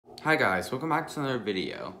Hi guys, welcome back to another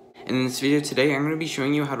video. In this video today, I'm going to be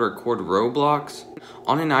showing you how to record Roblox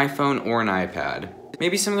on an iPhone or an iPad.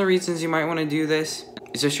 Maybe some of the reasons you might want to do this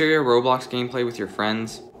is to share your Roblox gameplay with your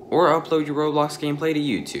friends, or upload your Roblox gameplay to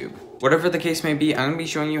YouTube. Whatever the case may be, I'm going to be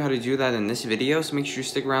showing you how to do that in this video, so make sure you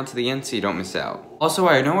stick around to the end so you don't miss out. Also,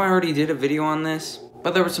 I know I already did a video on this,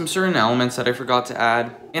 but there were some certain elements that I forgot to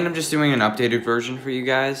add, and I'm just doing an updated version for you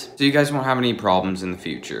guys, so you guys won't have any problems in the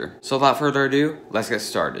future. So without further ado, let's get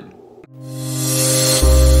started.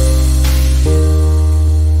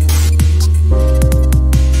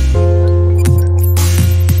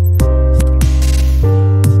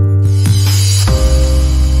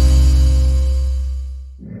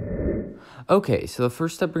 Okay, so the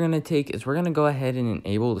first step we're going to take is we're going to go ahead and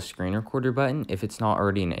enable the screen recorder button if it's not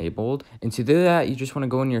already enabled. And to do that, you just want to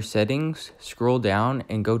go in your settings, scroll down,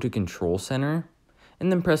 and go to Control Center,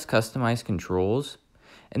 and then press Customize Controls,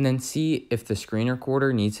 and then see if the screen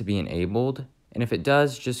recorder needs to be enabled. And if it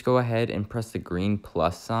does, just go ahead and press the green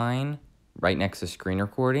plus sign right next to screen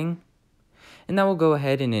recording. And that will go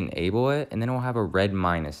ahead and enable it, and then it will have a red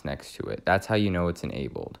minus next to it. That's how you know it's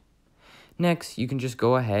enabled. Next, you can just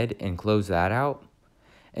go ahead and close that out.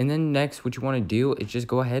 And then next, what you want to do is just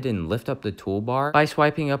go ahead and lift up the toolbar by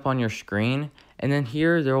swiping up on your screen. And then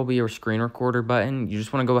here, there will be a screen recorder button. You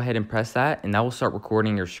just want to go ahead and press that, and that will start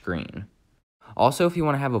recording your screen. Also, if you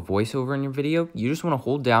want to have a voiceover in your video, you just want to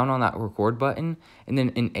hold down on that record button and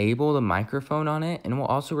then enable the microphone on it, and it will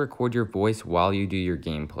also record your voice while you do your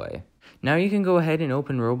gameplay. Now you can go ahead and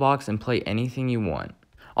open Roblox and play anything you want.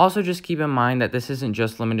 Also, just keep in mind that this isn't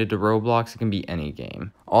just limited to Roblox, it can be any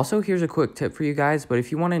game. Also, here's a quick tip for you guys, but if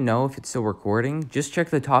you want to know if it's still recording, just check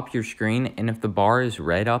the top of your screen, and if the bar is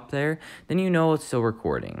red up there, then you know it's still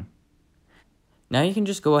recording. Now you can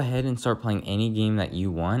just go ahead and start playing any game that you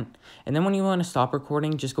want, and then when you want to stop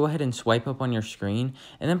recording, just go ahead and swipe up on your screen,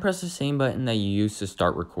 and then press the same button that you used to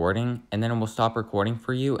start recording, and then it will stop recording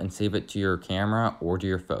for you and save it to your camera or to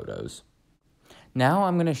your photos. Now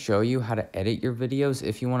I'm going to show you how to edit your videos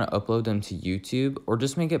if you want to upload them to YouTube, or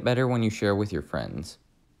just make it better when you share with your friends.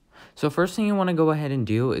 So first thing you want to go ahead and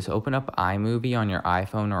do is open up iMovie on your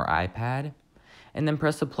iPhone or iPad, and then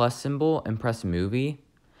press the plus symbol and press Movie,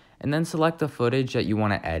 and then select the footage that you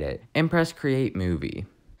want to edit, and press Create Movie.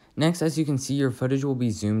 Next, as you can see, your footage will be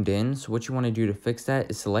zoomed in, so what you want to do to fix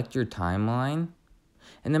that is select your timeline,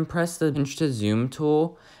 and then press the pinch to zoom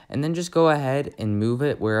tool, and then just go ahead and move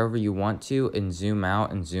it wherever you want to, and zoom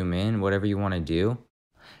out and zoom in, whatever you want to do.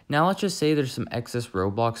 Now let's just say there's some excess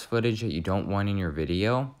Roblox footage that you don't want in your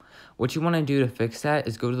video. What you want to do to fix that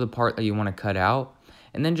is go to the part that you want to cut out,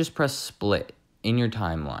 and then just press split in your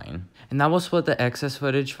timeline. And that will split the excess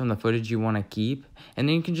footage from the footage you want to keep, and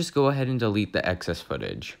then you can just go ahead and delete the excess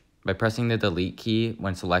footage by pressing the delete key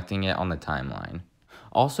when selecting it on the timeline.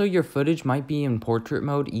 Also, your footage might be in portrait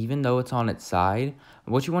mode even though it's on its side.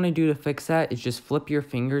 What you want to do to fix that is just flip your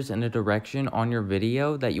fingers in a direction on your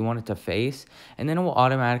video that you want it to face, and then it will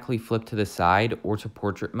automatically flip to the side or to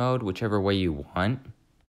portrait mode, whichever way you want.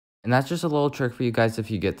 And that's just a little trick for you guys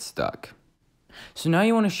if you get stuck. So now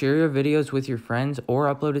you want to share your videos with your friends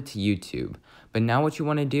or upload it to YouTube. But now what you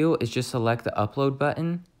want to do is just select the upload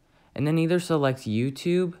button, and then either select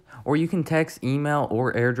YouTube, or you can text, email,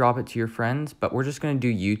 or airdrop it to your friends, but we're just going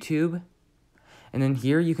to do YouTube. And then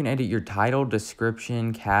here you can edit your title,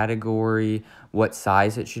 description, category, what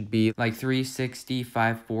size it should be, like 360,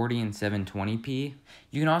 540, and 720p.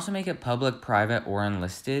 You can also make it public, private, or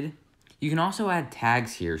unlisted. You can also add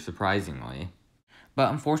tags here, surprisingly.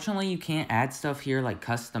 But unfortunately, you can't add stuff here like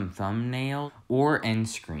custom thumbnail or end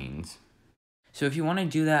screens. So if you want to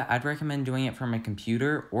do that, I'd recommend doing it from a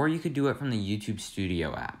computer, or you could do it from the YouTube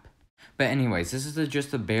Studio app. But anyways, this is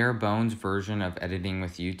just the bare bones version of editing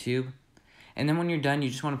with YouTube. And then when you're done, you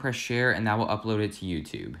just want to press share, and that will upload it to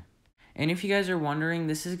YouTube. And if you guys are wondering,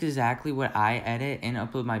 this is exactly what I edit and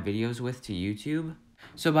upload my videos with to YouTube.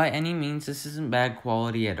 So by any means, this isn't bad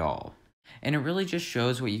quality at all. And it really just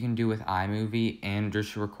shows what you can do with iMovie and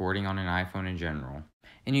just recording on an iPhone in general.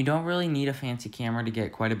 And you don't really need a fancy camera to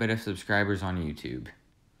get quite a bit of subscribers on YouTube.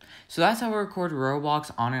 So that's how I record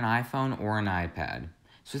Roblox on an iPhone or an iPad.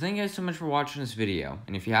 So thank you guys so much for watching this video.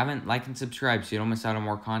 And if you haven't, like and subscribe so you don't miss out on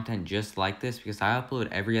more content just like this, because I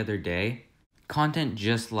upload every other day content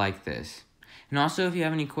just like this. And also, if you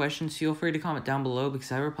have any questions, feel free to comment down below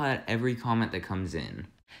because I reply to every comment that comes in.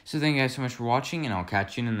 So thank you guys so much for watching, and I'll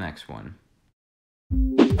catch you in the next one.